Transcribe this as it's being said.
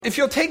If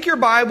you'll take your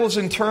Bibles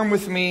and turn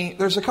with me,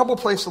 there's a couple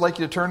places I'd like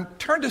you to turn.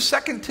 Turn to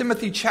 2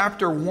 Timothy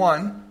chapter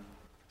 1.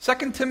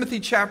 2 Timothy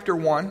chapter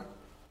 1.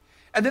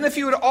 And then if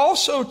you would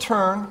also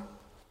turn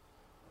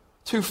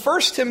to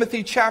 1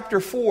 Timothy chapter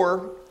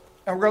 4,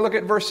 and we're going to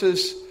look at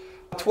verses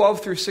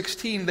 12 through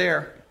 16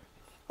 there.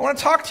 I want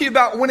to talk to you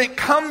about when it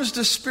comes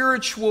to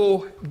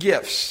spiritual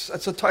gifts.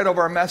 That's the title of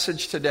our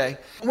message today.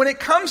 When it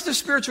comes to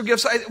spiritual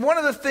gifts, one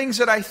of the things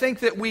that I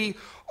think that we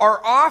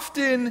are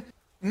often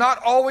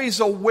not always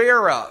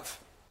aware of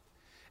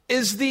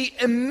is the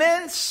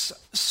immense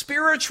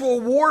spiritual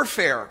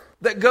warfare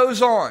that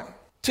goes on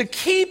to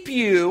keep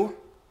you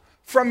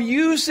from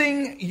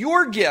using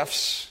your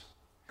gifts,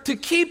 to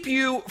keep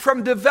you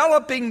from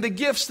developing the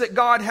gifts that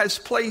God has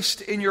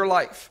placed in your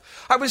life.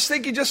 I was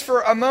thinking just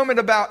for a moment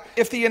about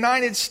if the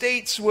United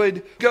States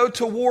would go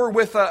to war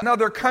with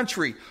another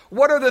country,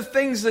 what are the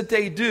things that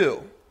they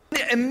do?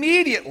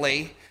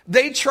 Immediately,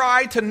 they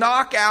try to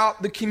knock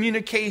out the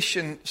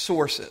communication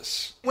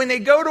sources. When they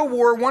go to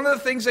war, one of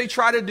the things they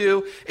try to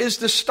do is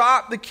to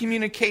stop the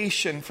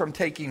communication from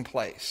taking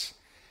place.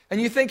 And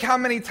you think how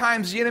many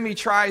times the enemy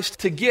tries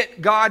to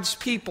get God's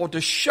people to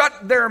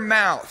shut their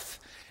mouth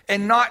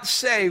and not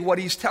say what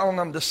he's telling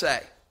them to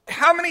say.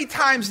 How many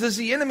times does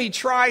the enemy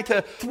try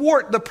to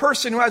thwart the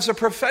person who has a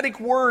prophetic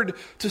word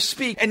to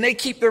speak and they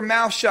keep their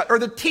mouth shut? Or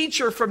the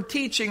teacher from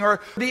teaching, or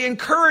the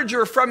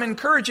encourager from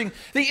encouraging.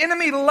 The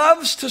enemy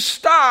loves to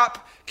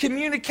stop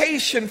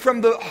communication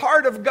from the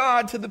heart of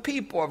God to the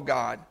people of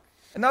God.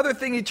 Another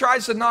thing he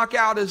tries to knock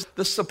out is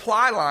the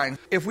supply line.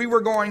 If we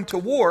were going to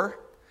war,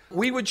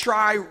 we would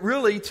try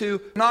really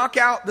to knock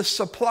out the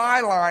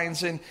supply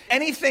lines and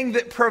anything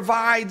that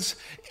provides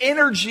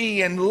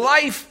energy and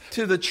life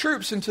to the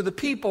troops and to the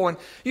people. And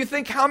you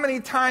think how many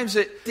times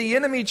that the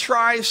enemy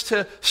tries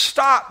to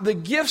stop the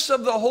gifts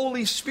of the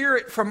Holy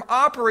Spirit from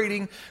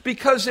operating,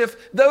 because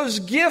if those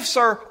gifts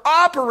are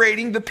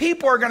operating, the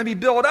people are going to be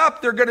built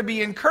up, they're going to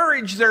be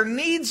encouraged, their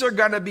needs are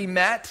going to be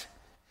met.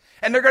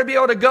 And they're going to be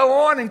able to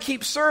go on and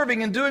keep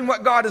serving and doing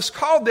what God has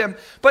called them.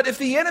 But if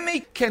the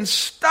enemy can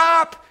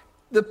stop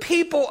the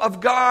people of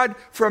God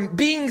from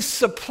being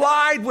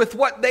supplied with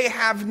what they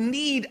have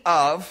need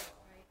of,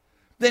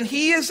 then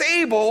he's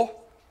able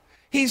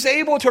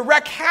to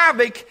wreak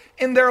havoc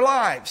in their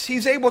lives.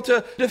 He's able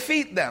to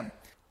defeat them.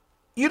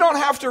 You don't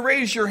have to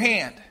raise your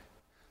hand,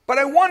 but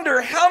I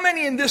wonder how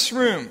many in this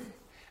room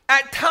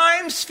at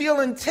times feel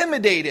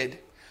intimidated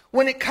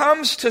when it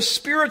comes to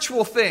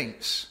spiritual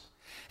things,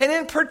 and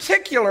in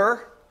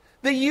particular,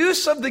 the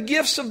use of the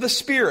gifts of the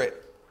Spirit.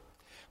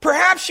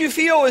 Perhaps you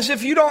feel as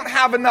if you don't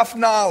have enough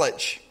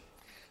knowledge.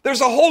 There's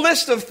a whole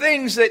list of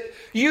things that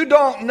you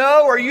don't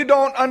know or you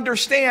don't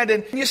understand.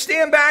 And you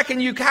stand back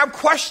and you have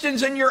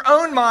questions in your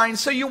own mind.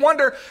 So you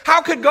wonder,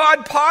 how could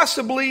God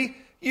possibly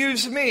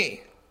use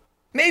me?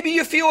 Maybe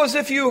you feel as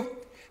if you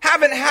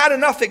haven't had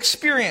enough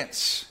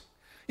experience.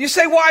 You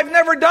say, well, I've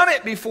never done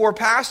it before,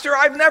 Pastor.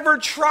 I've never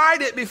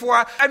tried it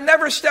before. I've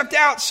never stepped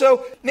out.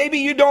 So maybe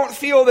you don't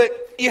feel that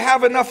you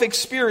have enough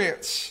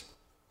experience.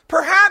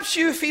 Perhaps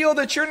you feel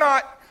that you're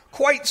not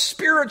quite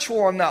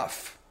spiritual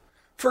enough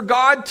for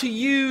God to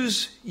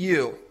use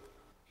you.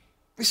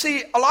 You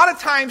see, a lot of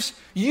times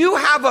you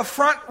have a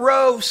front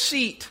row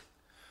seat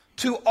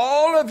to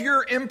all of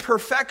your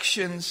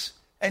imperfections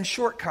and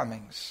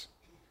shortcomings.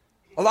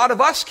 A lot of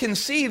us can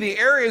see the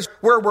areas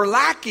where we're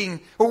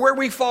lacking or where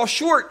we fall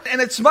short, and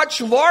it's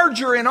much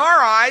larger in our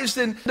eyes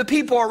than the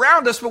people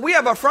around us, but we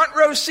have a front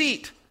row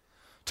seat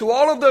to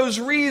all of those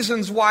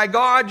reasons why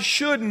God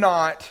should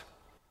not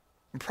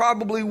and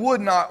probably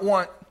would not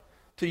want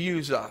to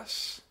use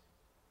us.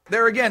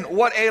 There again,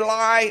 what a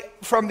lie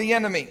from the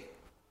enemy.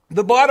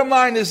 The bottom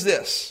line is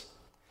this.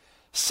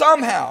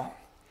 Somehow,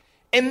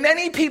 in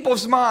many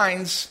people's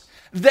minds,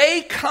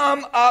 they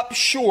come up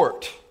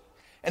short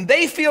and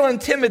they feel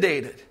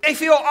intimidated. They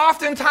feel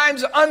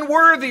oftentimes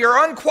unworthy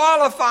or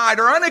unqualified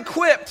or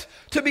unequipped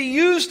to be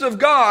used of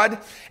God.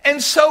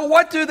 And so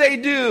what do?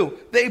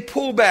 They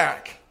pull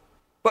back.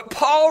 But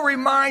Paul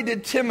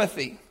reminded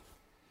Timothy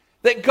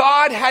that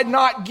God had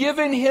not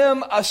given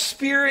him a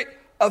spirit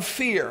of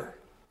fear.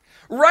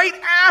 Right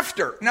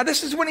after, now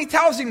this is when he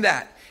tells him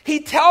that.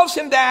 He tells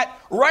him that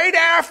right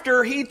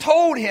after he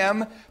told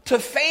him to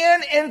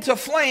fan into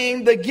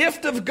flame the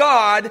gift of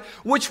God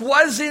which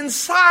was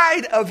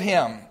inside of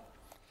him.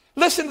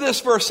 Listen to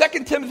this verse.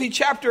 2 Timothy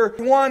chapter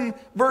 1,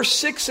 verse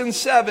 6 and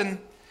 7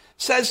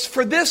 says,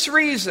 "For this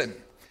reason,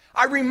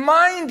 I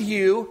remind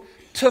you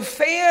to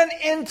fan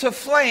into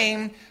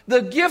flame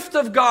the gift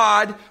of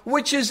God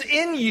which is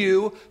in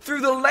you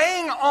through the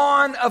laying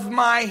on of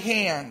my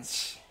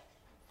hands.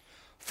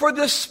 For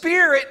the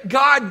Spirit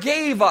God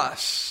gave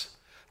us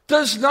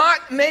does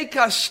not make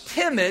us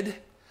timid,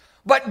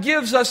 but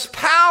gives us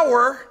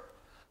power,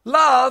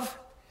 love,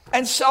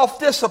 and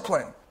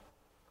self-discipline."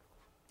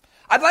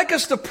 I'd like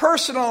us to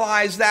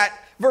personalize that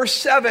verse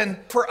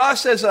 7 for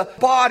us as a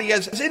body,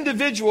 as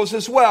individuals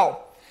as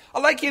well.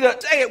 I'd like you to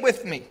say it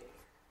with me.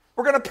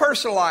 We're going to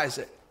personalize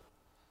it.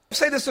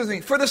 Say this with me.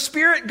 For the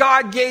Spirit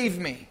God gave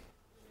me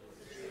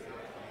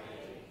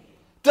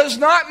does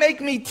not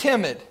make me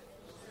timid,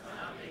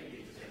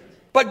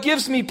 but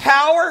gives me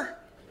power,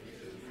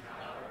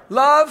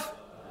 love,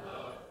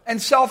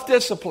 and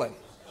self-discipline.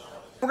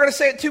 We're going to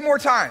say it 2 more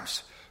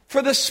times.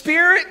 For the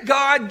Spirit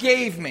God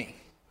gave me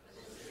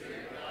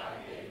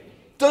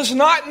does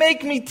not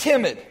make me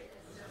timid,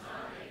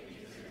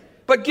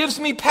 but gives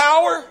me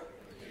power,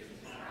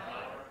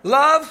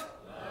 love,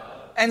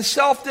 and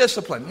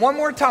self-discipline. One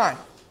more time.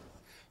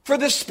 For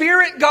the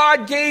Spirit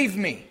God gave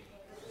me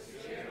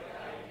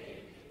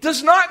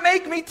does not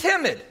make me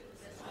timid,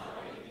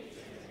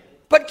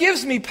 but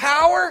gives me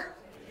power,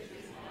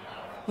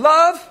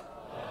 love,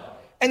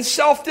 and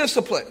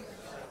self-discipline.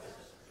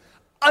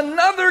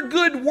 Another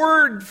good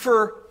word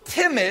for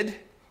timid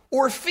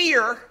or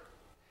fear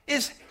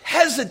is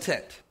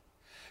hesitant.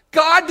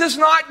 God does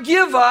not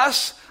give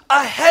us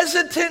a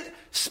hesitant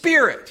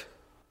spirit.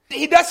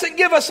 He doesn't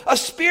give us a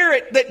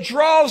spirit that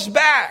draws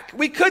back.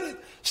 We couldn't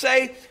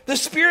say, the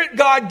Spirit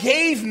God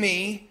gave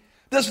me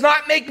does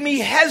not make me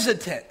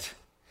hesitant.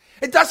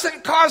 It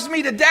doesn't cause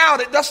me to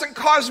doubt. It doesn't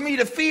cause me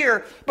to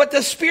fear. But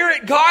the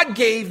Spirit God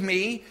gave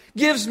me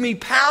gives me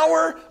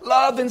power,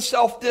 love, and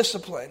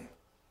self-discipline.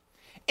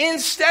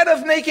 Instead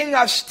of making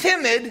us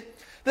timid,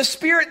 the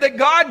Spirit that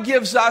God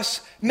gives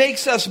us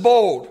makes us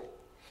bold.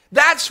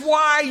 That's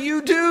why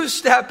you do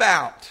step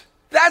out.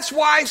 That's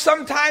why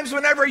sometimes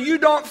whenever you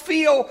don't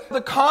feel the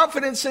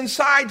confidence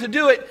inside to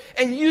do it,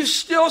 and you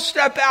still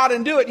step out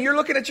and do it, and you're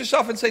looking at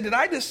yourself and say, did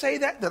I just say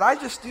that? Did I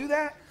just do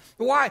that?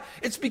 Why?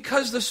 It's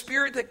because the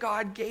Spirit that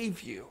God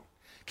gave you.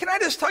 Can I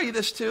just tell you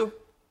this too?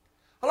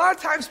 A lot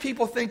of times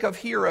people think of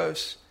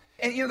heroes,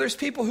 and there's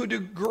people who do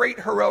great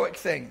heroic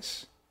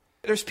things.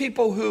 There's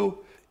people who,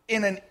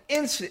 in an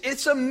instant,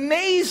 it's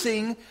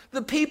amazing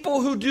the people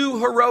who do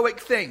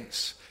heroic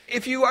things.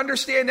 If you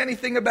understand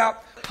anything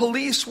about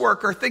police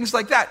work or things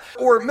like that,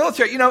 or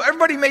military,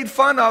 everybody made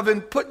fun of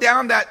and put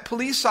down that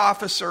police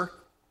officer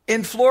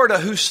in Florida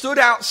who stood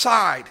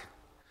outside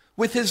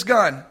with his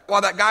gun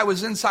while that guy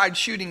was inside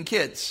shooting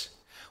kids.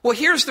 Well,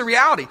 here's the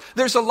reality.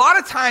 There's a lot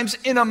of times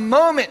in a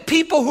moment,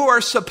 people who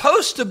are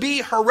supposed to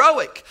be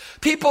heroic,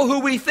 people who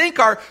we think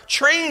are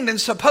trained and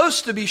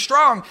supposed to be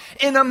strong,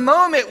 in a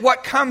moment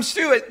what comes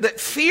through it,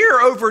 that fear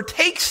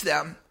overtakes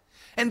them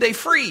and they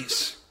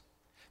freeze.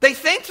 They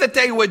think that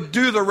they would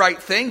do the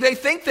right thing. They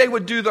think they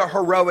would do the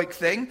heroic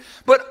thing.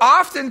 But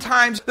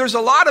oftentimes, there's a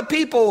lot of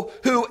people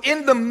who,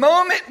 in the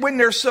moment when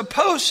they're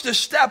supposed to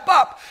step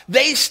up,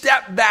 they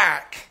step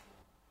back.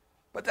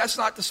 But that's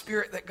not the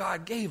Spirit that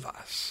God gave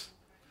us.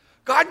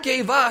 God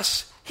gave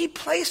us, He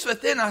placed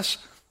within us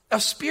a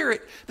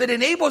spirit that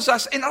enables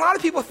us. And a lot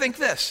of people think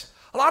this.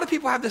 A lot of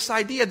people have this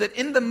idea that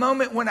in the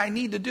moment when I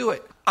need to do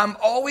it, I'm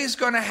always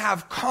going to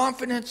have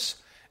confidence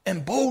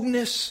and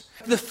boldness.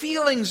 The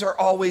feelings are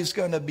always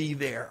going to be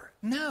there.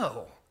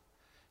 No.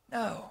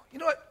 You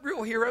know what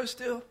real heroes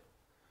do?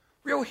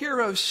 Real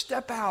heroes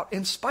step out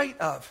in spite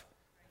of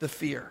the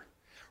fear.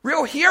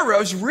 Real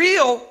heroes,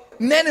 real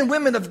men and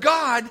women of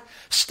God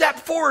step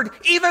forward,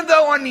 even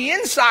though on the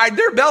inside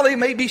their belly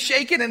may be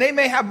shaking and they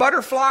may have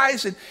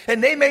butterflies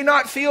and they may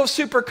not feel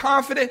super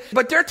confident,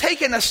 but they're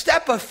taking a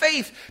step of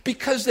faith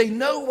because they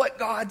know what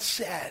God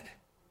said.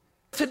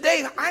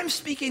 Today, I'm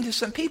speaking to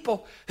some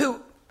people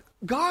who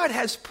God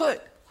has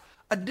put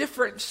a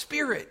different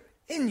spirit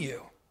in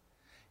you.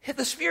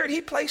 The spirit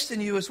He placed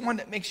in you is one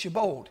that makes you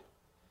bold.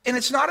 And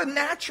it's not a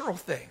natural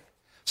thing.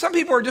 Some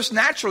people are just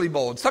naturally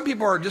bold. Some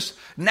people are just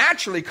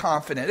naturally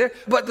confident.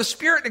 But the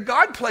spirit that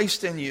God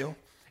placed in you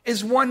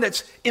is one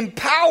that's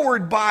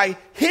empowered by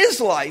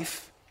His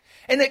life,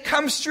 and it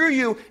comes through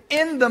you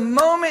in the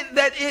moment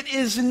that it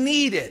is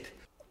needed.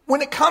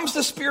 When it comes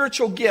to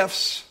spiritual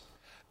gifts,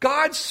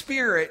 God's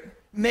Spirit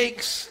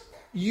makes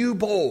you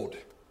bold.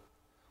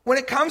 When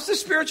it comes to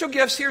spiritual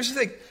gifts, here's the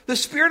thing. The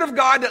Spirit of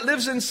God that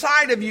lives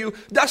inside of you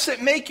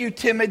doesn't make you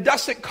timid,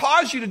 doesn't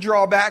cause you to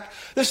draw back.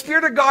 The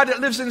Spirit of God that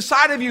lives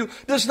inside of you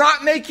does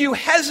not make you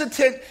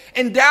hesitant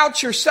and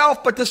doubt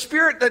yourself, but the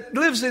Spirit that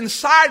lives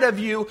inside of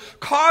you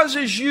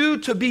causes you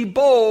to be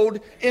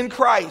bold in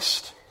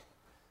Christ.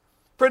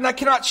 Friend, I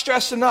cannot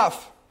stress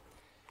enough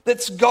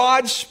that's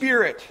God's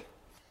Spirit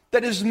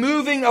that is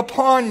moving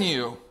upon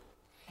you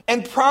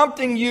and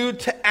prompting you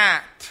to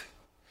act.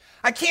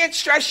 I can't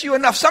stress you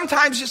enough.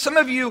 Sometimes some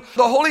of you,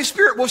 the Holy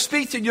Spirit will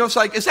speak to you. It's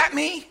like, is that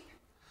me?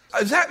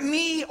 Is that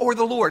me or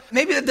the Lord?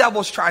 Maybe the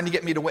devil's trying to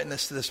get me to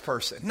witness to this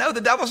person. No,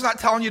 the devil's not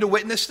telling you to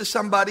witness to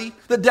somebody.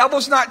 The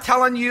devil's not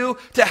telling you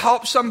to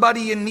help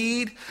somebody in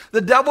need.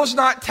 The devil's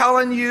not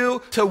telling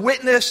you to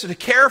witness, to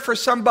care for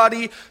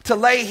somebody, to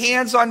lay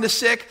hands on the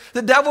sick.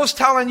 The devil's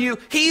telling you,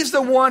 he's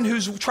the one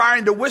who's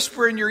trying to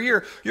whisper in your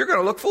ear, you're going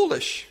to look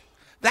foolish.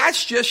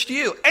 That's just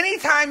you.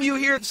 Anytime you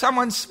hear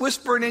someone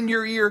whispering in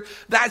your ear,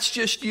 that's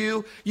just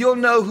you, you'll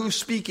know who's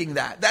speaking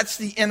that. That's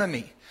the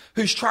enemy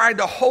who's trying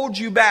to hold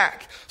you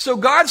back. So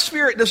God's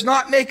Spirit does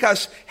not make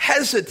us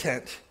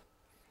hesitant.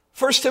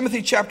 1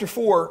 Timothy chapter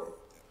 4,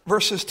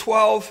 verses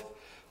 12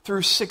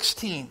 through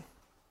 16.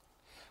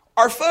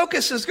 Our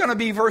focus is going to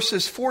be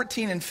verses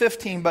 14 and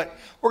 15, but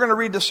we're going to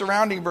read the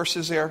surrounding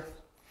verses there.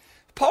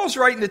 Paul's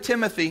writing to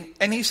Timothy,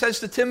 and he says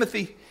to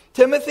Timothy,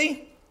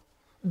 Timothy,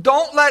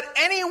 don't let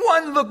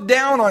anyone look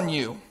down on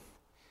you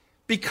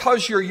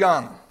because you're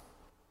young,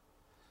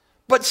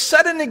 but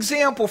set an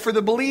example for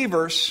the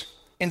believers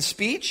in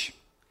speech,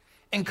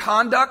 in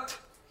conduct,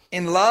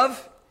 in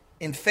love,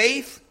 in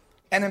faith,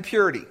 and in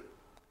purity.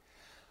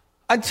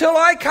 Until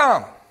I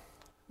come,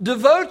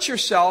 devote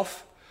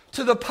yourself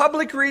to the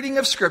public reading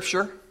of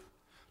Scripture,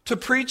 to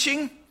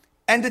preaching,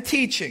 and to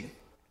teaching.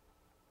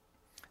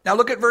 Now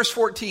look at verse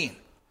 14.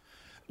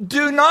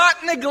 Do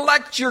not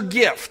neglect your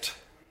gift,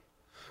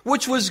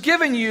 which was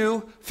given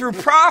you through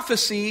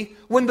prophecy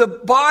when the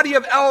body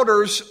of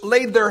elders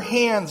laid their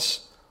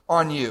hands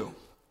on you.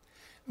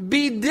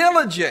 Be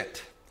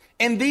diligent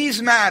in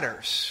these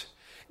matters.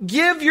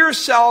 Give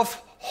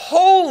yourself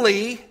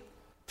wholly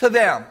to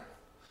them,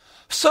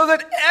 so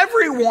that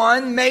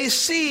everyone may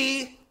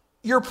see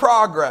your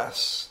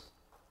progress.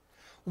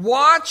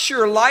 Watch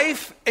your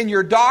life and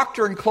your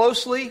doctrine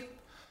closely.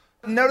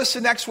 Notice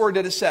the next word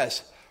that it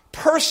says.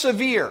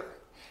 Persevere.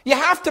 You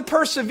have to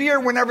persevere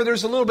whenever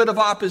there's a little bit of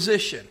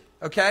opposition,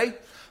 okay?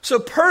 So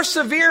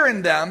persevere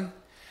in them,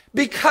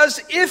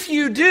 because if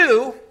you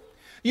do,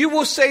 you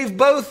will save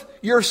both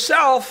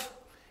yourself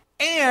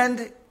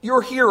and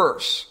your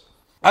hearers.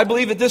 I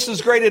believe that this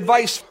is great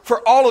advice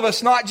for all of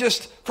us, not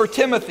just for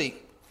Timothy.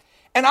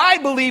 And I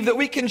believe that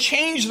we can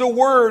change the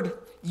word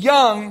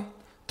young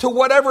to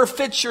whatever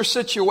fits your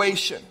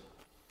situation.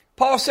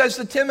 Paul says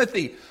to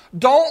Timothy,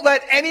 don't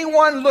let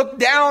anyone look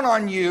down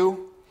on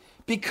you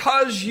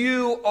because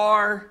you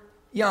are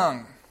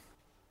young.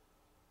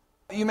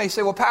 You may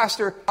say, well,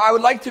 Pastor, I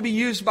would like to be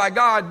used by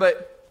God,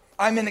 but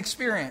I'm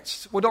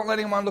inexperienced. Well, don't let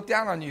anyone look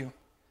down on you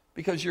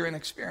because you're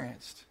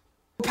inexperienced.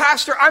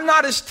 Pastor, I'm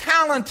not as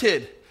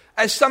talented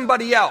as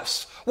somebody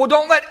else. Well,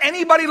 don't let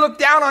anybody look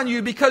down on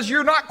you because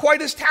you're not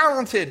quite as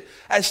talented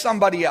as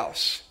somebody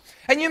else.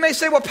 And you may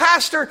say, well,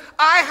 Pastor,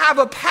 I have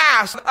a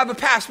past.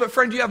 But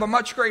friend, you have a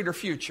much greater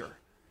future.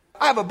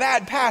 I have a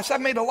bad past.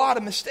 I've made a lot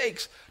of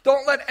mistakes.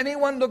 Don't let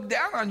anyone look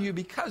down on you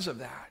because of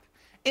that.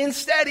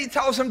 Instead, he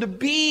tells them to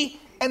be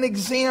an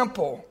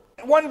example.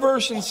 One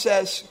version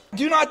says,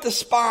 do not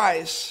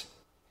despise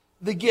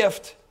the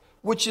gift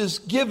which is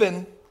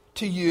given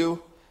to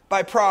you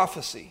by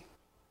prophecy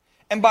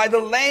and by the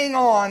laying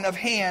on of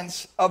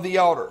hands of the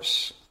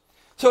elders.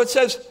 So it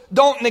says,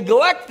 don't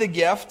neglect the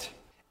gift.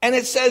 And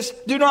it says,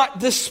 do not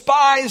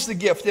despise the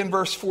gift in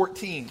verse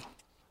 14.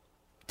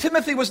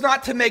 Timothy was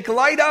not to make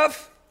light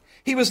of.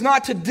 He was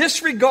not to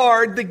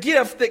disregard the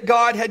gift that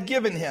God had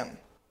given him.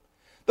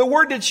 The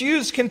word that's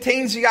used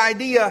contains the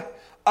idea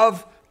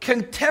of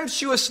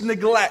contemptuous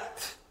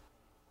neglect.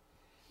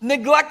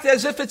 Neglect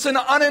as if it's an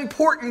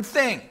unimportant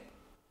thing.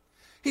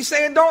 He's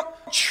saying, don't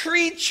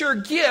treat your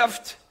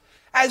gift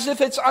as if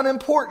it's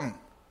unimportant.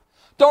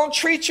 Don't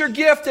treat your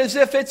gift as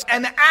if it's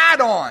an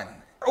add-on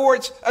or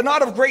it's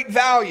not of great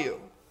value.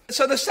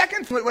 So the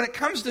second thing, when it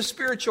comes to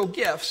spiritual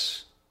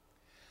gifts,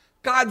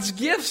 God's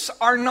gifts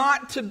are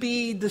not to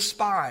be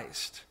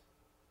despised.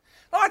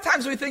 A lot of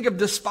times we think of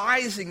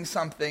despising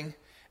something,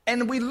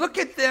 and we look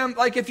at them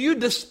like if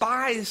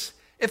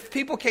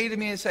people came to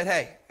me and said,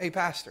 hey,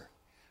 Pastor,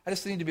 I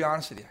just need to be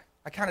honest with you.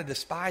 I kind of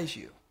despise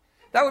you.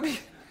 That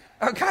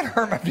would kind of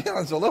hurt my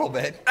feelings a little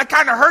bit. That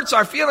kind of hurts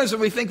our feelings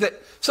when we think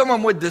that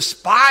someone would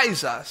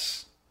despise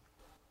us.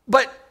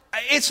 But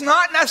it's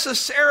not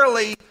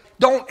necessarily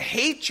don't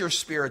hate your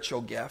spiritual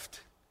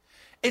gift.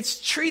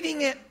 It's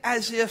treating it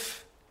as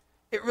if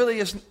it really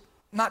is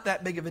not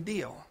that big of a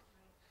deal.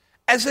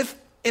 As if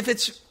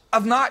it's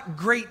of not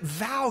great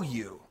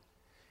value.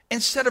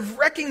 Instead of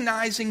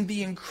recognizing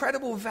the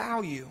incredible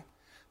value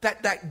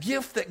that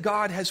gift that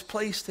God has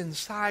placed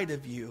inside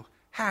of you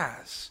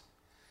has.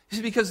 You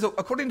see, because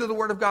according to the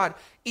Word of God,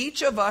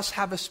 each of us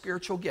have a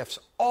spiritual gift.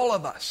 All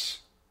of us.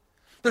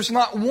 There's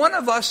not one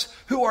of us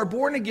who are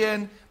born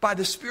again by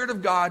the Spirit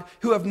of God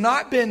who have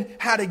not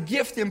had a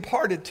gift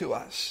imparted to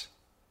us.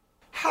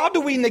 How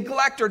do we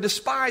neglect or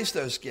despise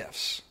those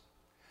gifts?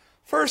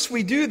 First,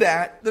 we do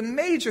that. The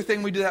major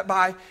thing we do that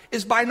by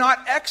is by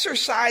not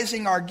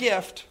exercising our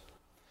gift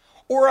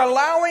or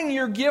allowing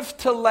your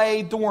gift to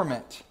lay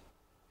dormant.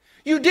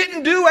 You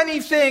didn't do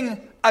anything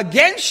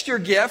against your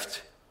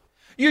gift.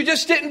 You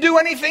just didn't do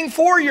anything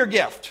for your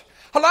gift.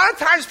 A lot of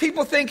times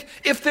people think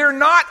if they're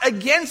not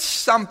against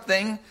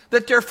something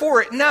that they're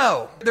for it.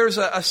 No, there's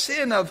a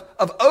sin of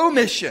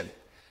omission.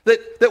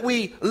 That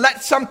we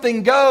let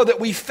something go, that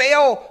we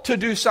fail to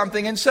do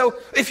something. And so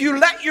if you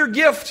let your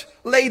gift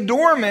lay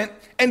dormant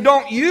and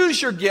don't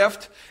use your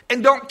gift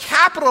and don't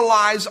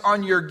capitalize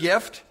on your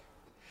gift,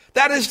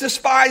 that is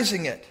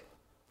despising it.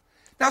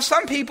 Now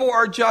some people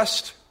are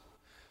just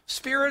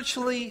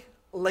spiritually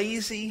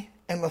lazy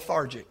and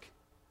lethargic.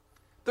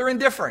 They're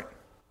indifferent.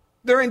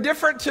 They're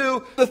indifferent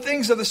to the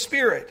things of the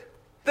Spirit.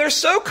 They're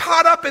so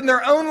caught up in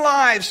their own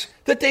lives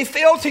that they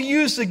fail to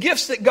use the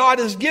gifts that God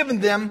has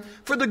given them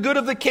for the good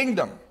of the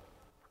kingdom.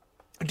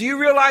 Do you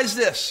realize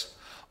this?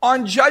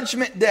 On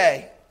Judgment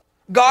Day,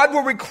 God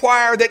will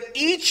require that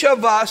each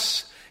of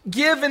us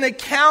give an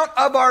account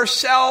of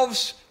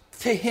ourselves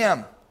to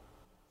Him.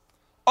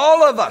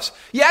 All of us.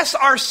 Yes,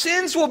 our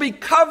sins will be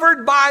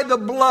covered by the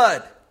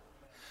blood.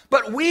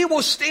 But we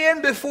will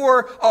stand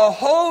before a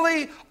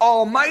holy,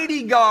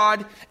 almighty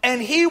God, and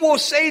He will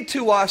say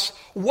to us,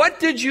 what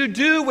did you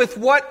do with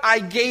what I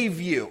gave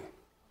you?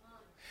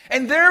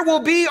 And there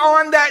will be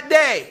on that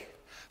day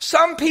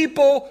some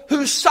people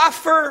who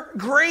suffer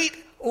great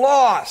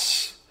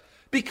loss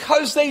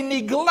because they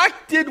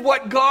neglected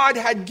what God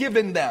had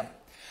given them.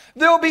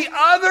 There'll be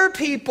other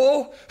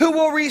people who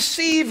will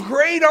receive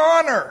great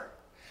honor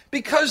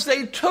because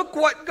they took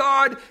what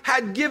God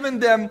had given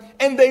them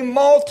and they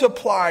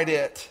multiplied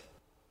it.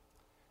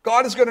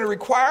 God is going to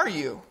require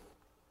you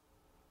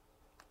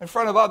in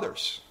front of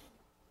others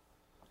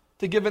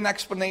to give an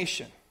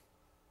explanation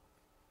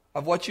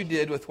of what you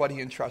did with what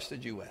He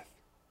entrusted you with.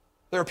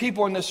 There are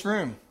people in this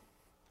room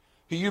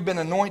who you've been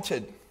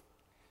anointed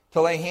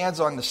to lay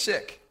hands on the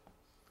sick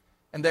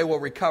and they will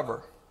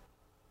recover.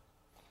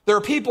 There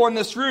are people in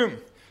this room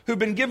who've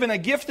been given a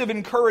gift of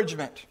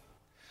encouragement.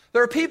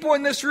 There are people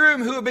in this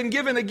room who have been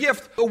given a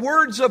gift of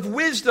words of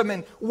wisdom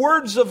and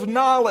words of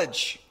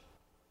knowledge.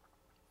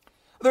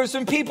 There's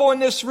some people in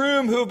this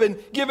room who have been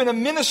given a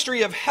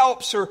ministry of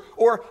helps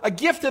or a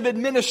gift of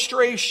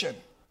administration.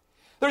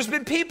 There's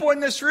been people in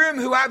this room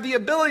who have the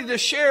ability to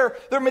share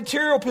their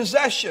material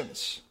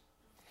possessions.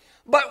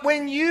 But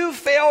when you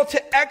fail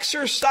to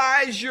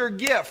exercise your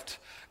gift,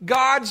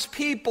 God's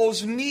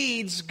people's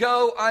needs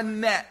go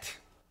unmet.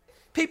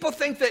 People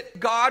think that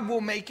God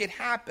will make it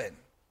happen.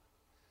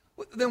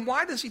 Then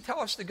why does He tell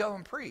us to go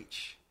and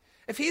preach?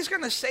 If He's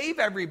going to save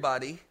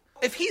everybody,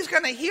 if He's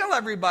going to heal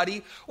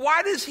everybody,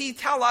 why does He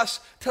tell us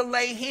to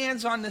lay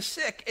hands on the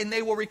sick and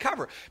they will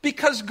recover?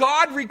 Because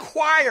God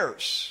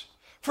requires.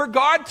 For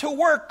God to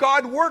work,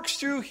 God works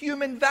through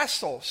human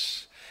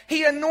vessels.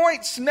 He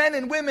anoints men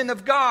and women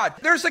of God.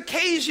 There's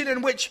occasion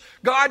in which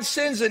God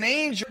sends an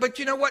angel. But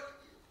you know what?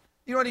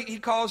 You know what He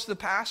calls the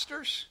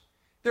pastors?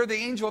 They're the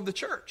angel of the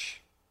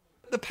church.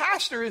 The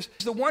pastor is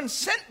the one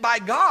sent by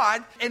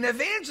God, and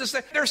evangelists,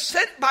 they're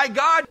sent by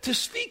God to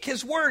speak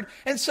His word.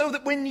 And so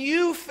that when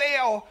you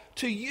fail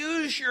to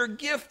use your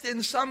gift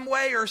in some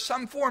way or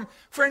some form,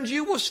 friends,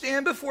 you will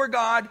stand before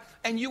God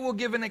and you will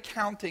give an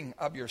accounting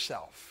of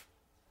yourself.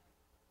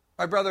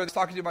 My brother was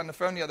talking to him on the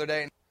phone the other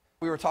day, and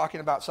we were talking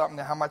about something,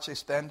 how much they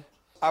spend.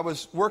 I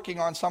was working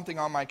on something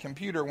on my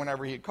computer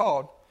whenever he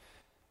called,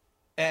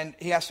 and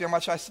he asked me how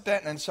much I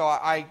spent, and so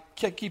I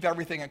keep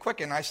everything in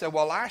Quicken. I said,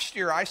 well, last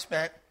year I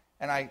spent,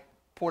 and I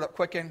pulled up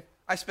Quicken,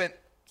 I spent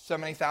so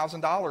many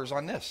 $1,000s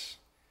on this.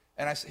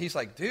 And he's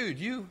like, dude,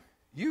 you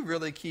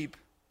really keep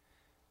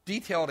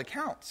detailed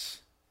accounts.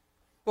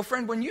 Well,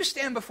 friend, when you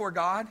stand before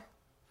God,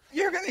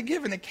 you're going to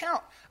give an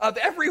account of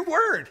every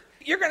word.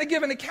 You're going to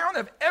give an account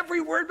of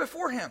every word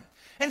before Him.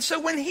 And so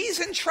when He's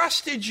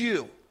entrusted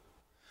you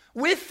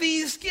with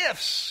these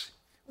gifts,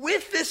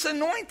 with this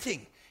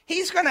anointing,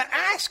 He's going to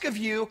ask of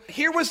you,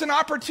 here was an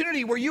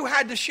opportunity where you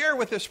had to share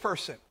with this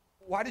person.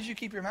 Why did you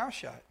keep your mouth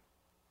shut?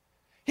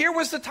 Here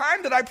was the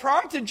time that I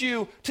prompted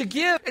you to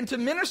give and to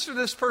minister to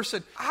this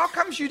person. How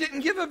comes you didn't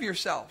give of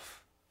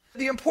yourself?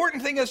 The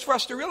important thing is for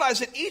us to realize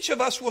that each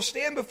of us will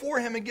stand before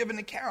Him and give an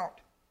account.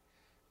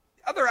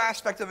 The other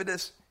aspect of it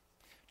is,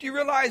 do you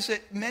realize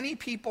that many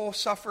people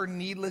suffer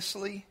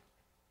needlessly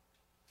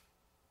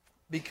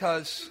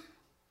because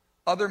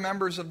other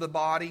members of the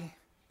body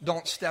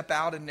don't step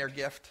out in their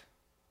gift?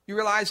 You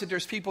realize that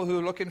there's people who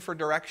are looking for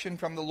direction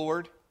from the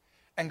Lord,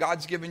 and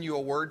God's given you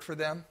a word for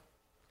them,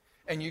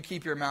 and you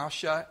keep your mouth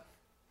shut?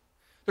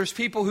 There's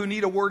people who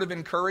need a word of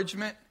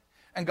encouragement,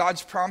 and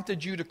God's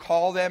prompted you to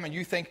call them, and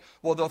you think,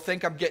 well, they'll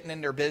think I'm getting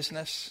in their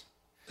business.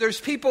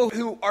 There's people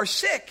who are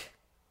sick.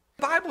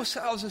 The Bible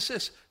tells us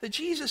this, that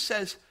Jesus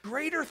says,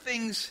 greater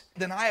things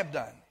than I have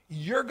done,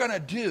 you're going to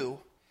do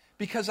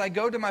because I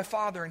go to my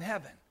Father in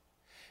heaven.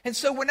 And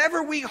so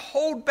whenever we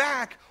hold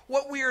back,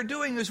 what we are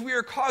doing is we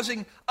are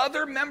causing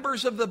other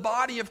members of the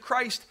body of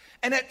Christ,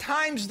 and at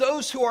times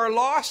those who are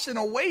lost and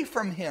away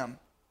from Him,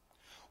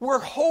 we're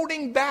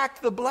holding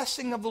back the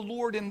blessing of the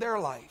Lord in their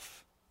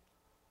life.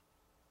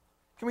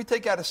 Can we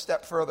take that a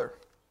step further?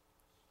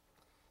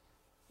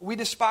 We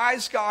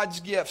despise God's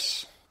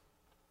gifts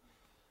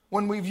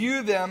when we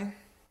view them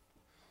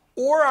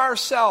or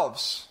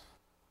ourselves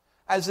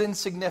as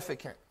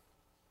insignificant.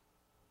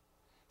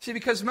 See,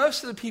 because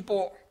most of the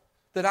people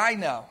that I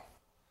know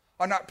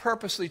are not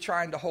purposely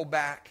trying to hold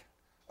back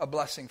a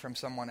blessing from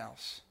someone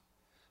else.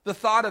 The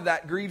thought of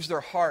that grieves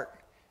their heart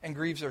and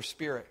grieves their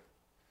spirit.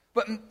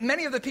 But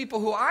many of the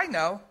people who I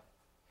know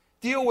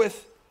deal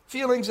with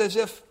feelings as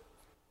if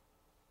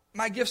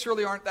my gifts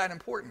really aren't that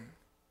important.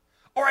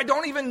 Or I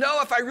don't even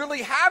know if I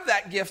really have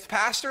that gift,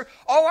 Pastor.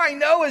 All I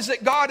know is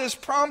that God is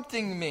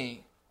prompting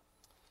me.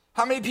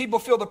 How many people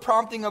feel the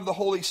prompting of the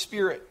Holy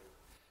Spirit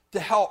to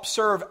help,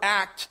 serve,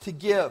 act, to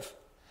give?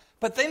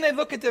 But then they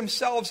look at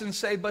themselves and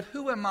say, but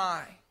who am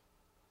I?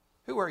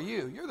 Who are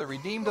you? You're the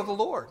redeemed of the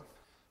Lord.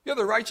 You're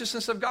the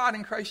righteousness of God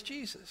in Christ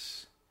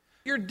Jesus.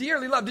 You're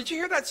dearly loved. Did you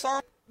hear that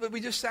song that we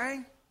just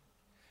sang?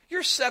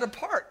 You're set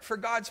apart for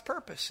God's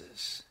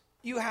purposes.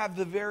 You have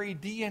the very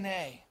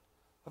DNA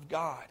of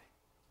God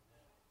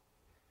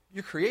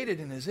You're created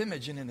in his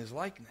image and in his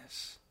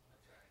likeness.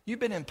 You've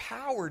been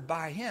empowered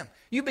by him.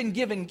 You've been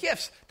given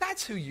gifts.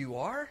 That's who you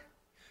are.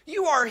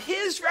 You are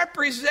his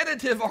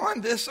representative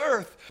on this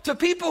earth. To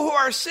people who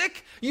are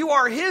sick, you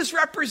are his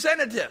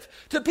representative.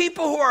 To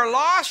people who are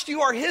lost,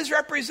 you are his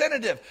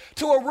representative.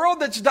 To a world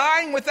that's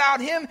dying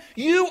without him,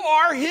 you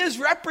are his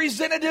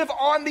representative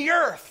on the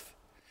earth.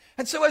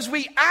 And so as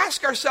we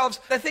ask ourselves,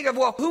 I think of,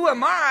 well, who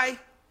am I?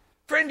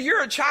 Friend,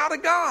 you're a child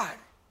of God.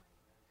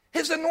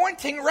 His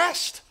anointing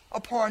rests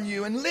upon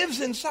you and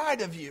lives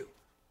inside of you.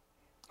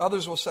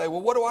 Others will say,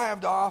 well, what do I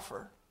have to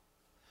offer?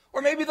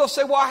 Or maybe they'll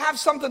say, well, I have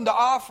something to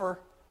offer,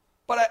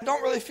 but I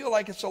don't really feel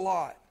like it's a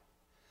lot.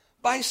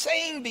 By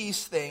saying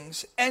these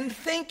things and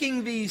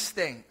thinking these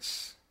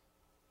things.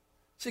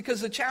 See,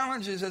 because the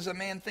challenge is, as a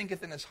man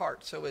thinketh in his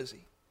heart, so is he.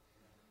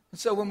 And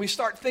so when we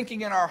start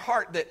thinking in our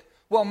heart that,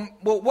 well,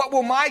 what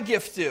will my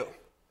gift do?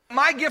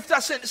 My gift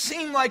doesn't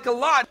seem like a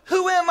lot.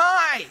 Who am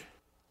I?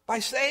 By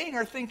saying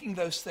or thinking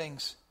those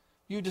things,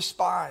 you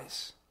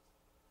despise.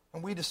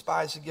 And we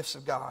despise the gifts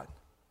of God.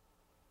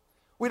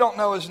 We don't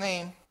know his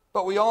name,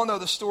 but we all know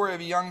the story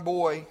of a young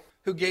boy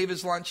who gave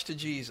his lunch to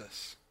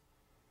Jesus.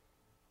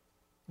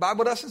 The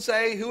Bible doesn't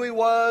say who he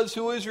was,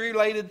 who he was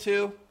related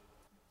to,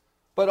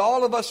 but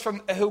all of us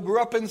who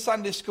grew up in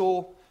Sunday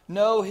school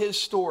know his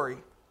story.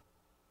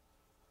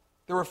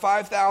 There were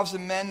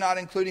 5,000 men, not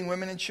including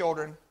women and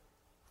children,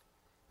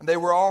 and they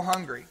were all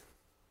hungry.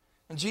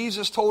 And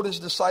Jesus told his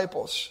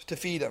disciples to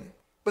feed them,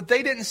 but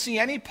they didn't see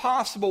any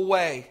possible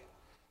way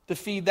to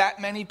feed that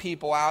many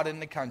people out in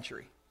the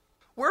country.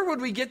 Where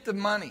would we get the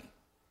money?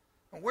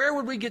 Where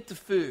would we get the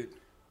food?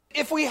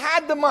 If we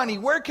had the money,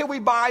 where could we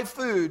buy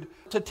food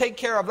to take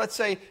care of, let's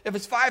say, if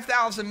it's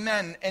 5,000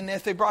 men, and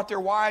if they brought their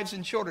wives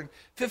and children,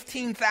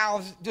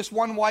 15,000, just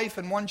one wife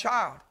and one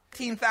child,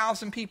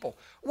 15,000 people.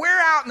 Where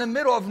out in the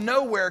middle of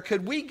nowhere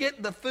could we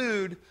get the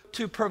food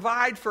to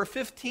provide for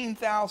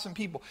 15,000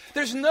 people?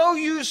 There's no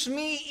use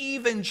me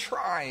even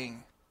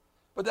trying.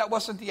 But that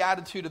wasn't the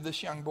attitude of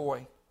this young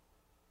boy.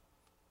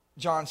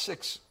 John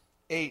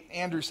 6:8,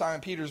 Andrew,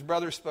 Simon Peter's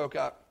brother, spoke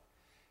up.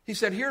 He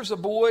said, here's a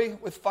boy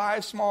with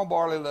 5 small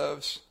barley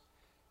loaves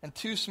and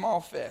 2 small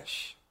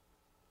fish.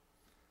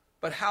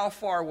 But how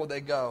far will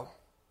they go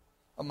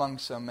among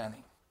so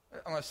many?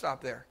 I'm going to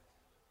stop there.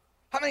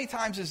 How many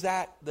times is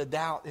that the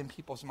doubt in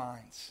people's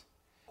minds?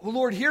 Well,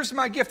 Lord, here's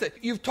my gift.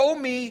 You've told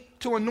me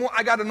to anoint.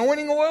 I got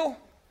anointing oil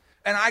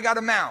and I got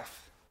a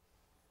mouth.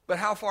 But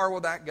how far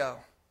will that go?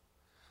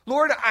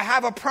 Lord, I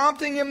have a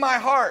prompting in my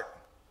heart.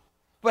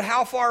 But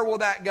how far will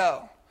that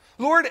go?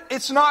 Lord,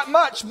 it's not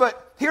much,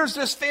 but here's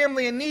this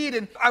family in need,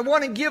 and I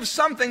want to give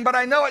something, but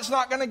I know it's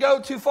not going to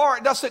go too far.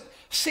 It doesn't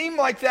seem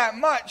like that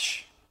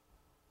much.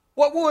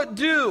 What will it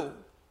do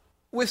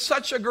with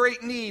such a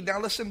great need? Now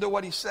listen to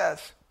what he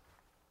says.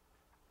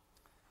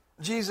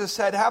 Jesus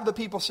said, have the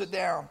people sit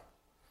down.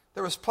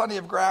 There was plenty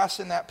of grass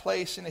in that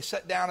place, and they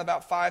sat down.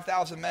 About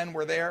 5,000 men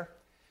were there.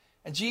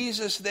 And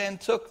Jesus then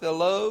took the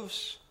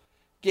loaves,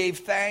 gave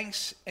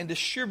thanks, and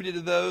distributed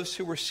to those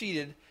who were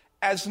seated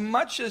as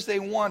much as they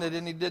wanted,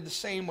 and he did the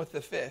same with the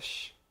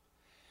fish.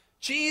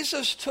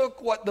 Jesus took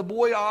what the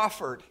boy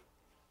offered,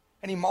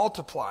 and he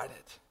multiplied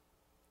it.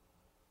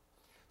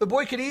 The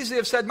boy could easily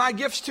have said, my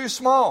gift's too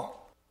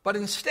small. But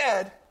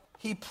instead,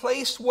 he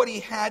placed what he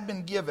had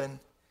been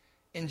given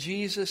in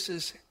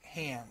Jesus'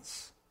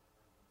 hands.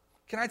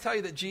 Can I tell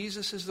you that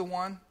Jesus is the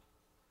one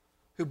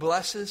who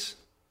blesses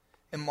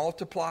and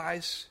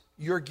multiplies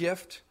your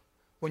gift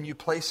when you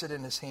place it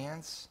in his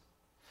hands?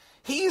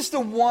 He's the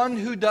one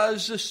who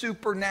does the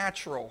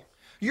supernatural.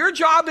 Your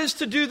job is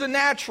to do the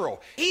natural.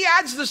 He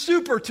adds the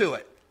super to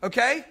it,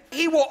 okay?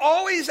 He will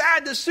always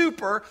add the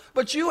super,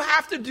 but you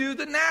have to do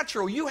the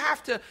natural. You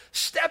have to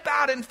step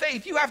out in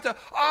faith. You have to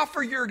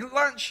offer your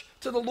lunch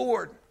to the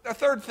Lord. A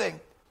third thing,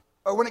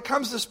 when it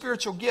comes to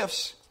spiritual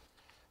gifts,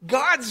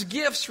 God's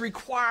gifts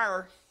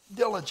require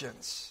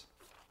diligence.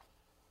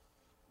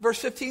 Verse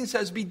 15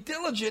 says, be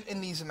diligent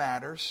in these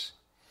matters.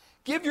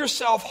 Give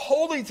yourself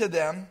wholly to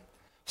them,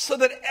 so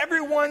that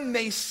everyone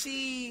may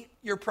see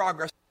your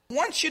progress.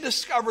 Once you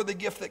discover the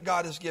gift that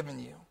God has given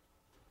you,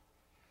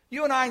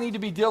 you and I need to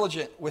be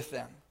diligent with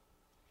them.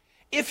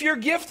 If your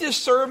gift is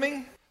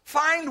serving,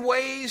 find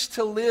ways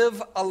to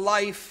live a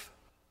life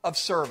of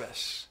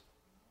service.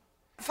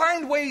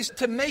 Find ways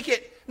to make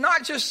it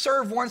not just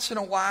serve once in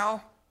a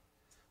while,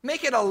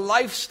 make it a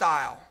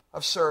lifestyle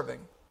of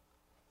serving.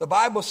 The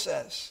Bible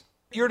says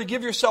you're to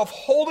give yourself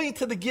wholly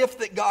to the gift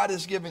that God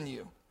has given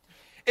you.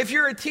 If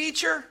you're a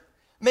teacher,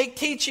 make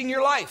teaching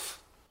your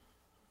life.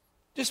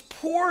 Just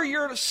pour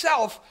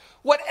yourself,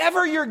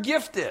 whatever your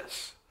gift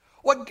is,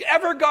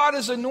 whatever God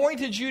has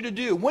anointed you to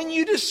do. When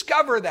you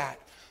discover that,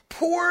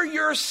 pour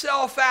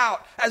yourself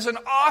out as an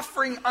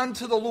offering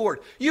unto the Lord.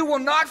 You will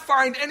not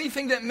find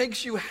anything that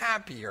makes you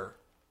happier.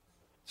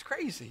 It's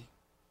crazy.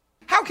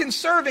 How can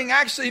serving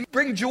actually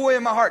bring joy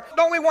in my heart?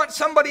 Don't we want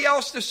somebody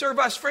else to serve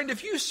us? Friend,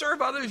 if you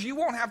serve others, you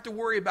won't have to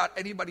worry about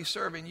anybody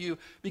serving you,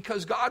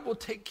 because God will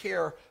take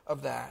care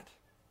of that.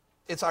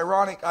 It's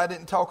ironic I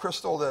didn't tell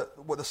Crystal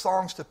what the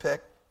songs to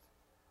pick,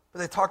 but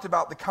they talked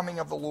about the coming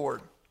of the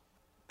Lord.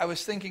 I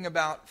was thinking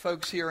about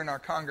folks here in our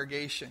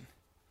congregation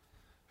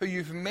who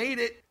you've made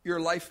it your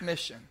life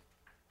mission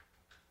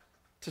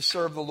to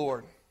serve the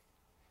Lord,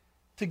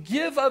 to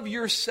give of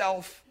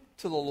yourself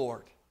to the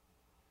Lord.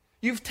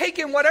 You've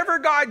taken whatever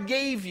God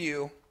gave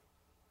you,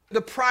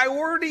 the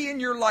priority in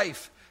your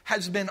life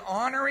has been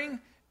honoring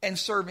and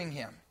serving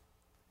Him.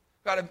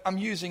 God, I'm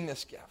using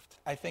this gift.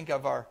 I think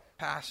of our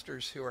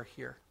pastors who are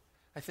here.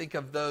 I think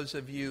of those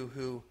of you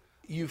who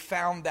you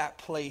found that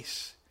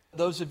place,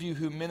 those of you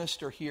who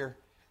minister here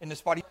in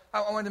this body.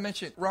 I wanted to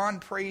mention, Ron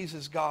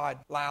praises God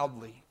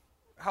loudly.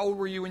 How old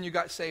were you when you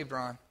got saved,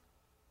 Ron?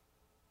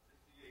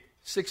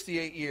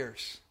 68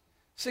 years.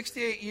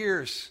 68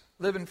 years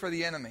living for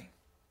the enemy.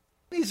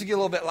 He needs to get a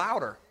little bit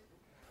louder.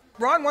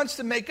 Ron wants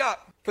to make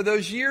up for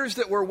those years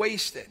that were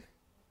wasted.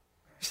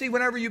 See,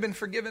 whenever you've been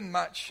forgiven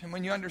much, and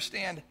when you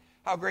understand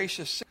how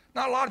gracious,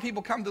 not a lot of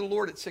people come to the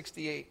Lord at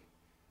 68.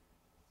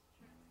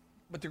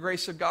 But the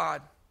grace of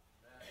God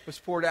was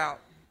poured out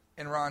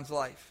in Ron's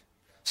life.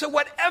 So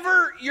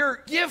whatever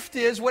your gift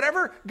is,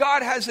 whatever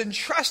God has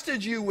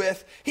entrusted you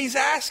with, He's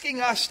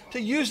asking us to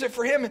use it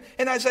for Him.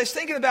 And as I was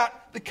thinking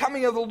about the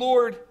coming of the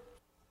Lord,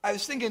 I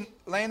was thinking,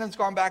 Landon's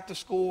gone back to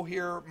school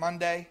here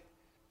Monday.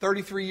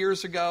 33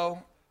 years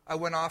ago, I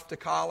went off to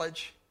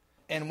college.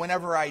 And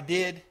whenever I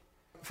did,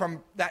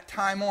 from that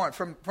time on,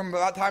 from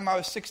about the time I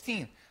was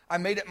 16, I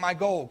made it my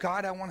goal.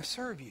 God, I want to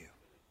serve you.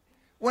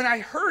 When I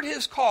heard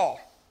His call,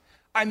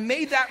 I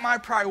made that my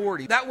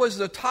priority. That was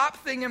the top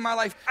thing in my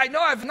life. I know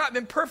I've not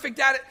been perfect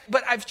at it,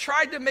 but I've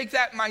tried to make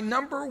that my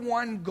number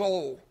one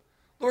goal.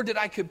 Lord, that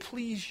I could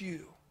please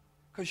you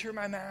because you're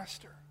my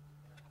master.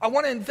 I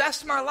want to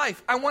invest my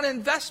life. I want to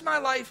invest my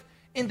life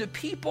into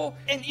people.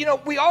 And,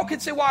 we all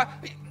could say, well,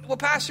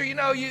 Pastor, you've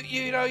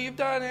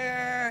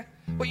done,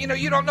 but,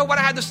 you don't know what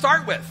I had to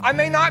start with. I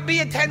may not be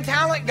a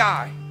 10-talent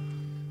guy.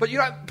 But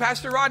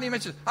Pastor Rodney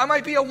mentioned, I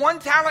might be a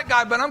 1-talent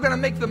guy, but I'm going to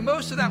make the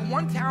most of that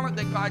 1 talent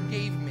that God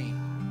gave me.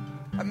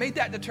 I made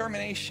that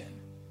determination.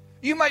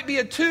 You might be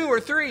a 2 or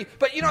 3,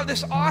 but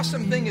this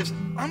awesome thing is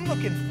I'm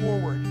looking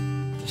forward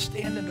to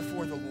standing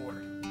before the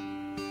Lord.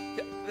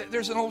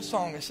 There's an old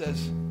song that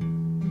says,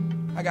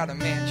 I got a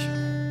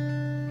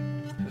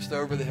mansion just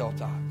over the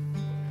hilltop.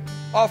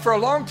 Oh, for a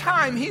long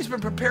time, He's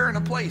been preparing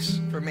a place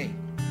for me.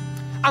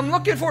 I'm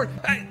looking forward.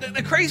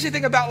 The crazy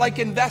thing about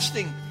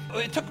investing,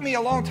 it took me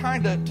a long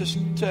time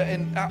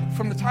and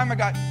from the time I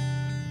got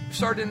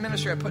started in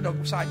ministry, I put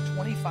aside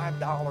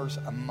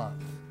 $25 a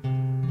month.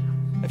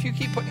 If you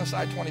keep putting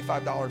aside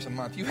 $25 a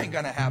month, you ain't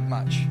going to have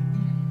much.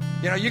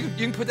 You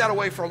can put that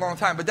away for a long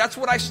time, but that's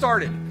what I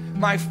started.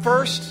 My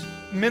first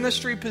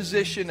ministry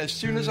position, as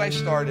soon as I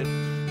started,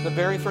 the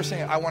very first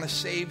thing, I want to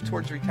save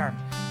towards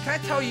retirement. Can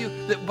I tell you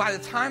that by the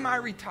time I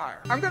retire,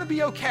 I'm going to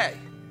be okay.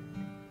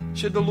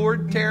 Should the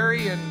Lord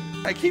tarry and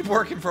I keep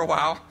working for a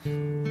while,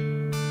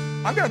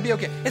 I'm going to be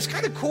okay. It's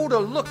kind of cool to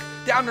look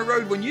down the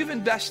road when you've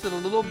invested a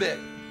little bit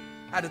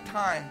at a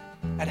time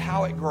at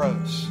how it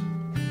grows.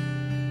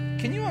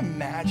 Can you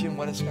imagine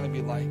what it's going to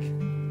be like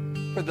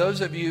for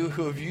those of you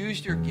who have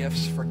used your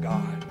gifts for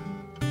God?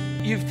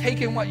 You've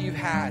taken what you've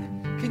had.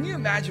 Can you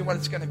imagine what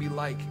it's going to be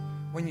like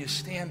when you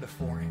stand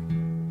before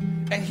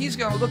Him? And He's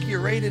going to look you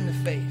right in the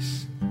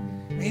face.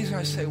 And He's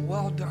going to say,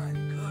 well done,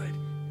 good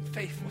and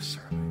faithful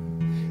servant.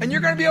 And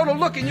you're going to be able to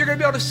look and you're going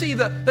to be able to see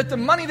that the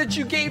money that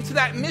you gave to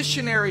that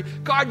missionary,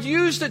 God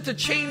used it to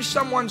change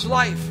someone's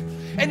life.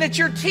 And that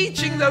you're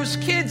teaching those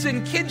kids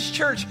in kids'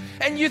 church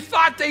and you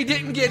thought they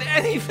didn't get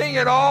anything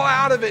at all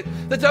out of it.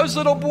 That those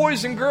little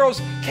boys and girls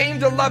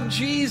came to love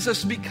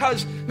Jesus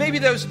because maybe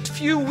those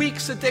few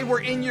weeks that they were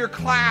in your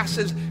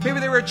classes, maybe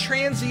they were a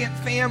transient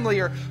family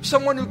or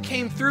someone who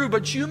came through,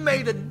 but you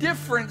made a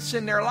difference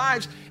in their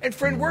lives. And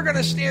friend, we're going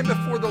to stand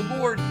before the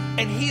Lord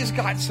and He's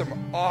got some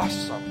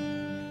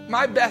awesome,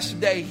 my best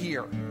day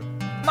here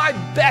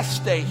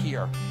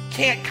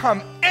can't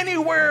come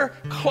anywhere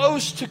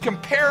close to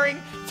comparing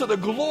to the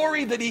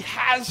glory that He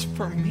has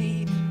for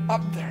me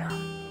up there.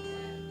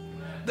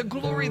 The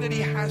glory that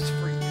He has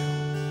for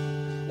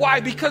you. Why?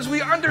 Because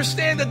we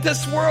understand that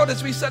this world,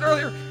 as we said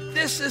earlier,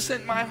 this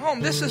isn't my home.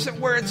 This isn't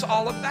where it's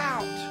all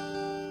about.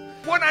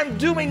 What I'm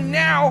doing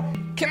now,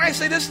 can I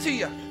say this to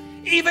you?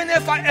 Even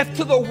if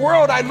to the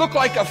world I look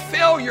like a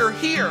failure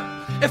here,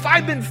 if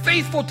I've been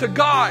faithful to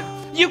God,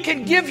 you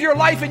can give your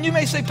life and you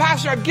may say,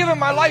 Pastor, I've given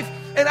my life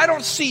and I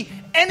don't see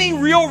any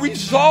real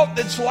result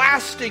that's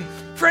lasting.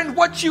 Friend,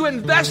 what you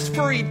invest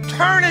for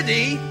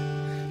eternity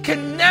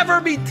can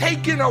never be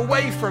taken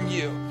away from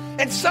you.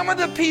 And some of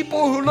the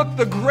people who look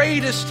the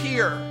greatest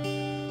here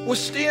will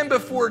stand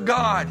before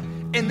God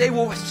and they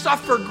will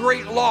suffer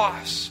great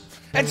loss.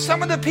 And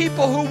some of the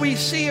people who we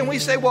see and we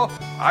say, well,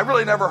 I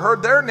really never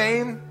heard their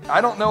name.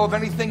 I don't know of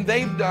anything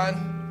they've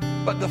done.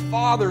 But the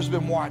Father's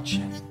been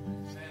watching.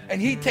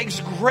 And He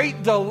takes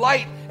great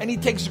delight and He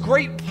takes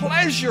great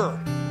pleasure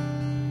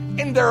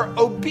in their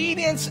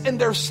obedience and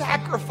their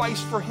sacrifice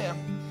for Him.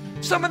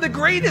 Some of the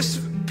greatest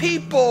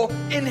people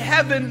in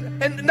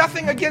heaven, and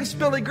nothing against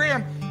Billy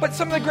Graham, but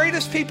some of the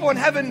greatest people in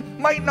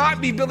heaven might not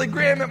be Billy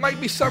Graham. It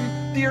might be some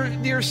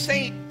dear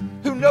saint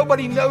who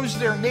nobody knows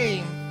their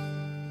name.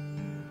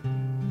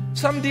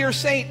 Some dear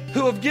saint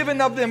who have given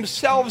of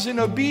themselves in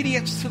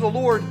obedience to the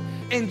Lord.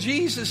 And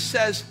Jesus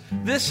says,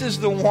 this is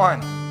the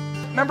one.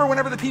 Remember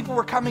whenever the people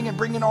were coming and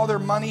bringing all their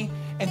money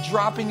and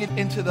dropping it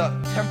into the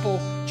temple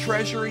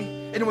treasury?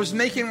 And it was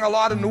making a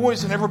lot of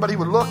noise, and everybody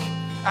would look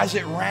as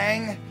it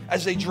rang,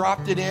 as they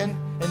dropped it in.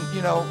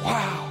 And,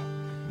 wow.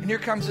 And here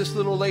comes this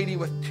little lady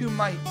with 2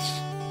 mites.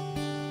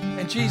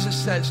 And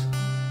Jesus says,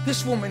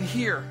 this woman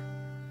here,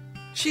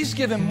 she's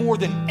given more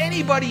than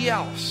anybody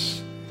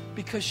else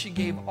because she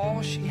gave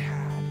all she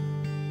had.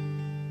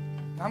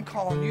 I'm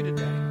calling you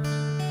today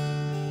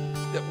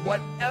that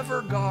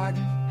whatever God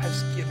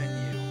has given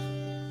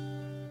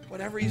you,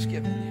 whatever He's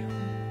given you,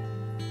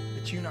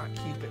 that you not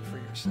keep it for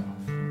yourself.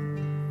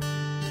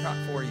 It's not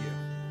for you.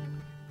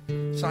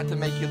 It's not to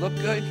make you look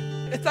good.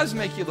 It does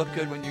make you look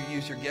good when you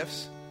use your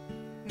gifts.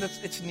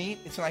 It's neat.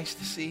 It's nice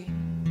to see.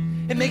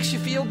 It makes you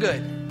feel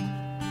good.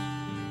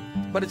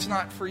 But it's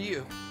not for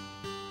you.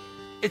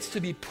 It's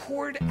to be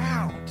poured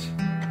out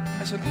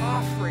as an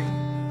offering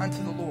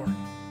unto the Lord.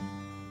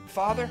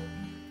 Father,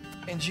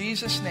 in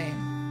Jesus' name,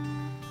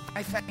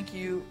 I thank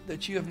you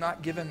that you have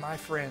not given my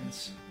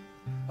friends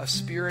a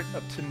spirit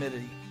of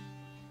timidity.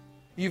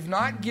 You've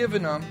not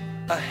given them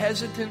a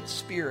hesitant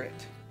spirit.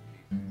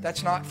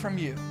 That's not from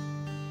you.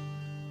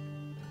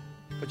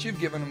 But you've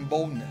given them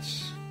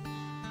boldness.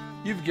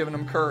 You've given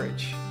them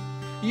courage.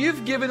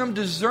 You've given them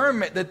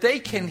discernment that they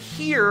can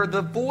hear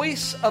the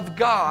voice of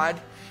God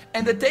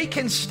and that they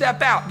can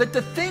step out. That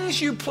the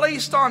things you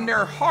placed on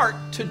their heart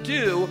to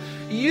do,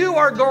 you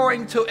are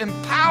going to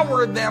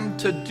empower them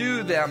to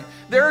do them.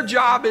 Their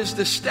job is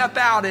to step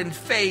out in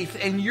faith,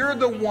 and you're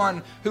the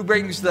one who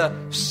brings the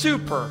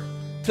super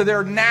to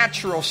their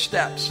natural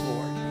steps,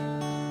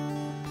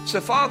 Lord. So,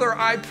 Father,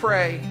 I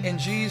pray in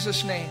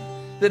Jesus' name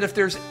that if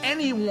there's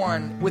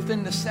anyone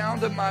within the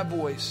sound of my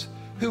voice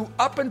who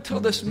up until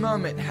this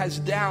moment has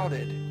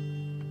doubted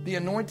the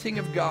anointing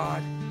of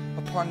God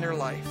upon their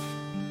life,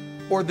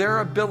 or their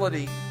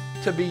ability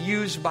to be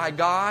used by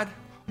God,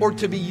 or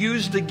to be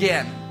used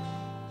again.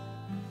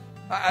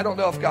 I don't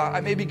know if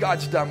maybe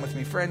God's done with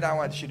me. Friend, I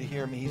want you to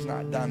hear me. He's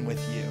not done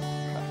with you.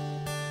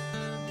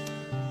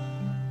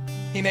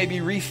 He may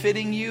be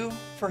refitting you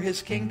for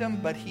His kingdom,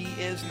 but He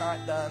is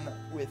not done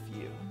with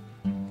you.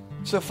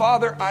 So,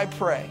 Father, I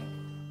pray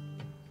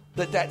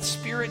that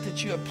spirit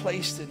that you have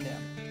placed in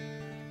them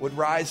would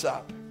rise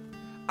up.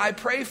 I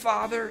pray,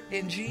 Father,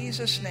 in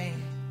Jesus'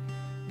 name,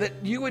 that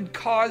you would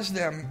cause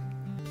them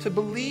to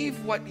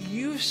believe what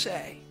you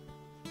say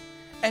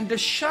and to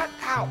shut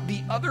out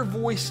the other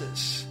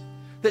voices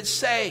that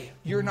say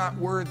you're not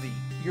worthy,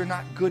 you're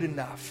not good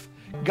enough,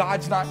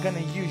 God's not going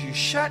to use you.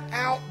 Shut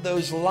out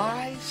those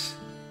lies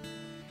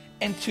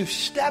and to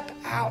step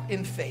out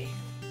in faith.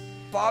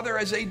 Father,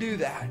 as they do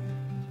that,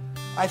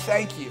 I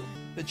thank you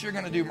that you're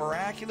going to do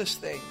miraculous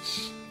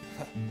things.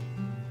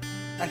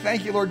 I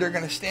thank you, Lord, they're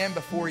going to stand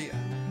before you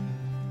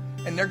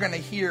and they're going to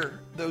hear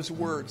those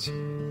words,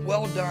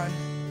 well done,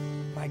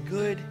 my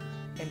good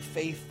and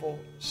faithful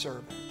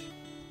servant.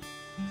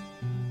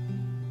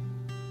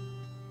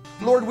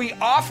 Lord, we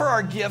offer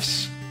our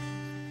gifts.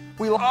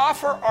 We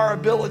offer our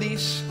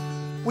abilities.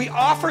 We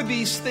offer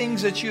these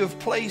things that you have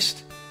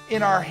placed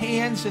in our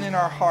hands and in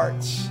our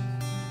hearts.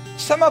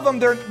 Some of them,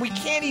 we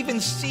can't even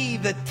see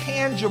the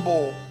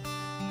tangible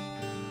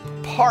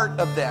part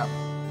of them.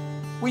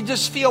 We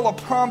just feel a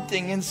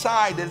prompting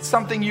inside that it's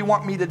something you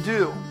want me to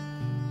do.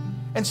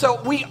 And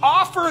so we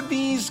offer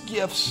these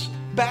gifts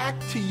back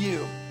to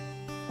you.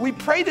 We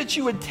pray that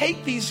you would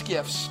take these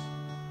gifts,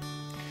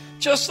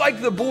 just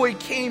like the boy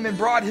came and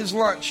brought his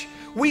lunch.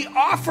 We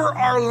offer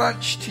our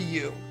lunch to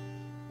you.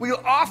 We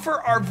offer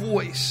our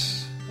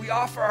voice. We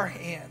offer our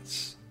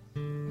hands.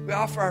 We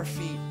offer our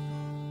feet.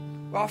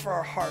 We offer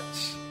our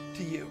hearts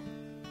to you.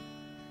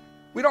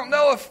 We don't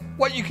know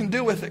what you can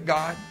do with it,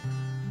 God,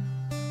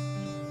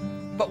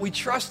 but we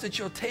trust that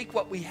you'll take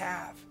what we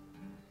have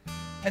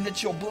and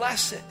that you'll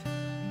bless it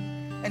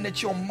and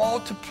that you'll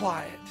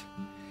multiply it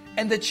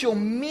and that you'll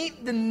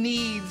meet the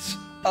needs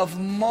of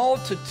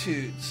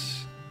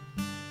multitudes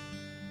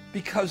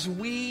because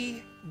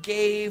we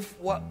gave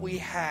what we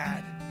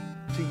had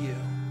to you.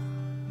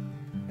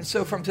 And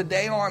so from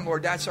today on,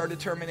 Lord, that's our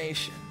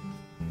determination,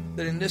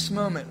 that in this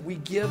moment we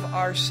give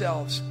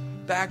ourselves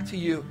back to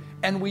you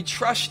and we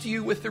trust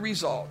you with the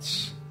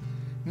results.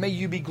 May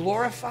you be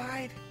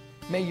glorified.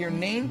 May your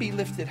name be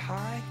lifted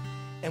high.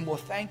 And we'll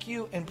thank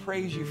you and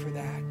praise you for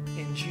that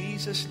in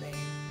Jesus' name.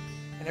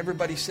 And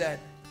everybody said,